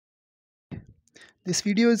This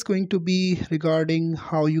video is going to be regarding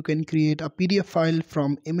how you can create a PDF file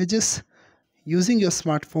from images using your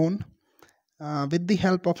smartphone with the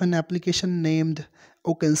help of an application named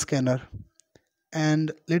Oken Scanner.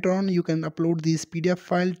 And later on you can upload this PDF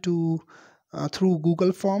file to through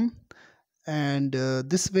Google Form, and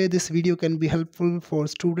this way this video can be helpful for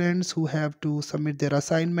students who have to submit their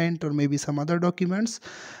assignment or maybe some other documents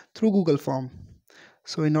through Google Form.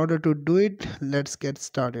 So in order to do it, let's get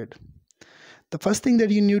started. The first thing that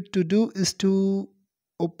you need to do is to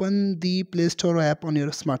open the Play Store app on your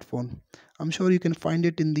smartphone. I'm sure you can find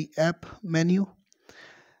it in the app menu.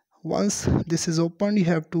 Once this is opened, you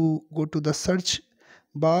have to go to the search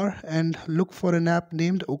bar and look for an app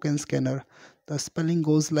named Oken Scanner. The spelling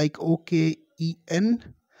goes like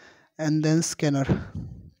OKEN and then scanner,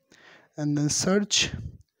 and then search.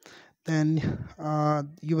 Then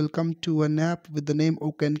you will come to an app with the name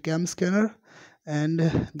Oken Cam Scanner, and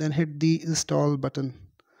then hit the install button.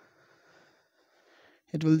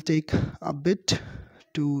 It will take a bit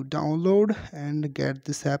to download and get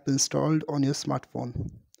this app installed on your smartphone.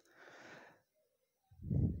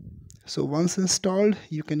 So once installed,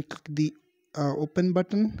 you can click the open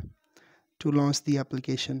button to launch the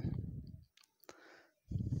application.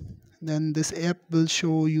 Then this app will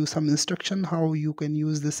show you some instruction how you can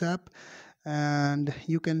use this app, and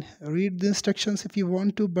you can read the instructions if you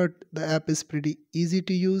want to, but the app is pretty easy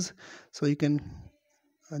to use, so you can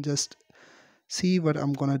just see what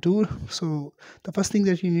I'm gonna do. So the first thing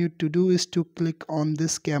that you need to do is to click on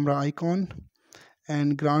this camera icon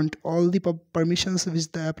and grant all the permissions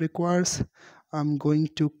which the app requires. I'm going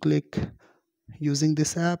to click using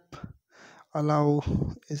this app, allow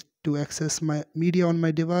it to access my media on my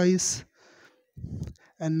device,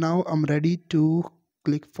 and now I'm ready to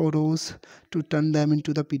click photos to turn them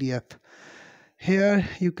into the PDF. Here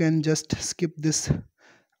you can just skip this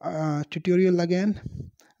tutorial again.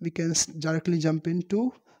 We can directly jump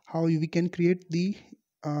into how we can create the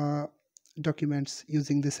documents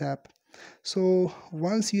using this app. So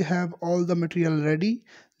once you have all the material ready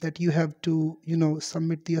that you have to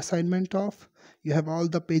submit the assignment of, you have all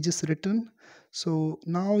the pages written, so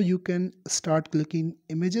now you can start clicking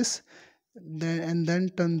images and then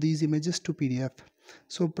turn these images to PDF.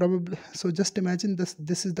 So just imagine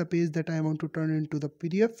this is the page that I want to turn into the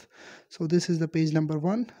PDF. So this is the page number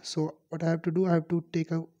 1. So what I have to do, I have to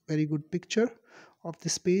take a very good picture of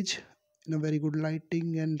this page in a very good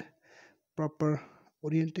lighting and proper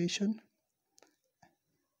orientation.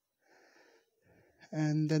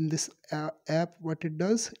 And then this app, what it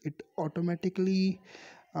does, it automatically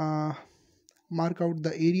mark out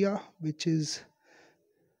the area which is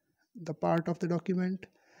the part of the document.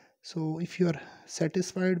 So if you are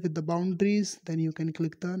satisfied with the boundaries, then you can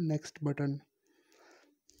click the next button,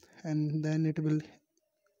 and then it will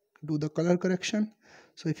do the color correction.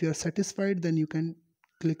 So if you are satisfied, then you can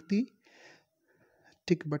click the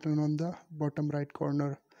tick button on the bottom right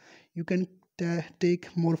corner. You can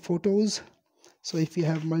take more photos. So if you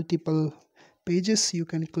have multiple pages, you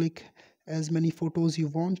can click as many photos you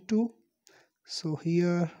want to. So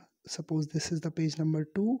here, suppose this is the page number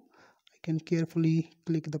 2, I can carefully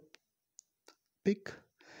click the pick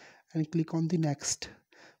and click on the next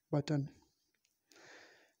button.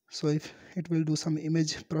 So if it will do some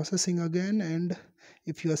image processing again, and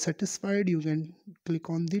if you are satisfied, you can click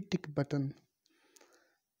on the tick button.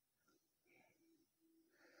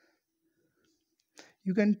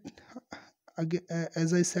 You can again,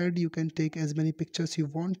 as I said, you can take as many pictures you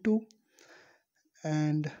want to,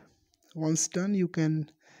 and once done, you can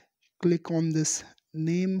click on this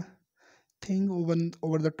name thing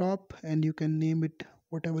over the top, and you can name it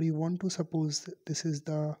whatever you want to. Suppose this is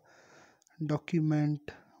the document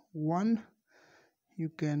 1, you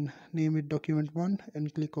can name it document 1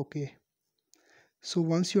 and click OK. So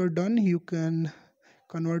once you are done, you can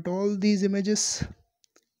convert all these images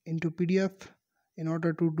into PDF. In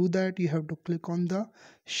order to do that, you have to click on the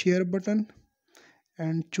share button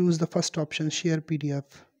and choose the first option, share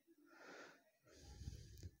PDF.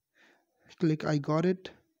 Click I got it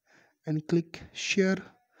and click share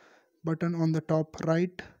button on the top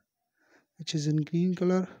right, which is in green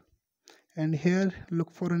color, and here look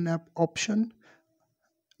for an app option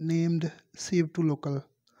named save to local.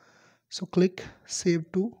 So click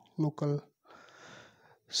save to local.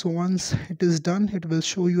 So once it is done, it will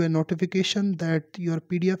show you a notification that your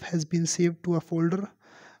PDF has been saved to a folder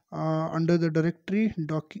under the directory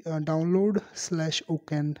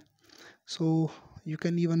download/oken. So you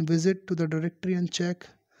can even visit to the directory and check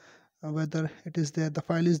whether it is there, the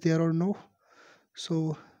file is there or no.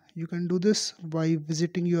 So You can do this by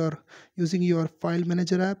visiting your using your file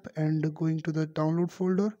manager app and going to the download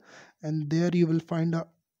folder, and there you will find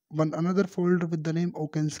another folder with the name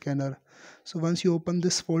Oken Scanner. So once you open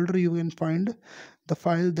this folder, you can find the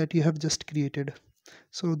file that you have just created.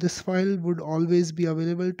 So this file would always be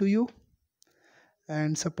available to you,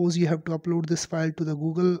 and suppose you have to upload this file to the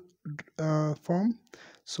Google form,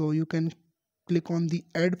 so you can click on the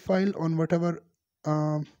add file on whatever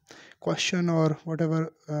um, question or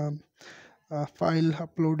whatever file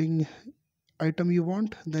uploading item you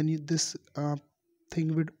want. Then this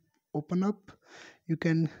thing would open up. You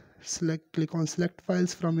can click on select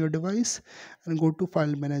files from your device and go to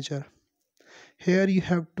file manager. Here you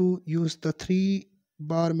have to use the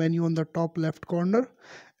 3-bar menu on the top left corner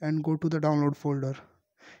and go to the download folder.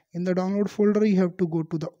 In the download folder, you have to go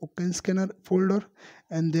to the Oken Scanner folder,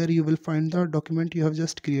 and there you will find the document you have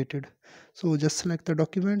just created. So just select the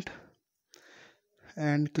document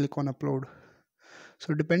and click on upload.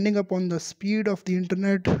 So depending upon the speed of the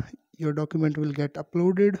internet, your document will get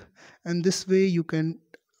uploaded, and this way you can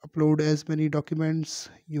upload as many documents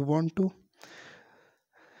you want to.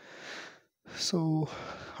 So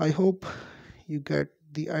I hope you get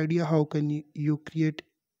the idea how can you create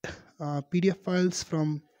PDF files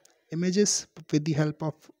from images with the help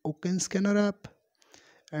of Oken Scanner app,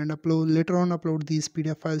 and later on upload these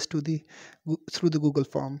PDF files to through the Google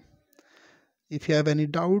form. If you have any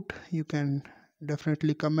doubt, you can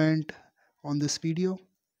definitely comment on this video.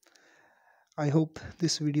 I hope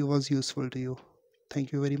this video was useful to you.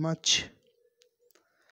 Thank you very much.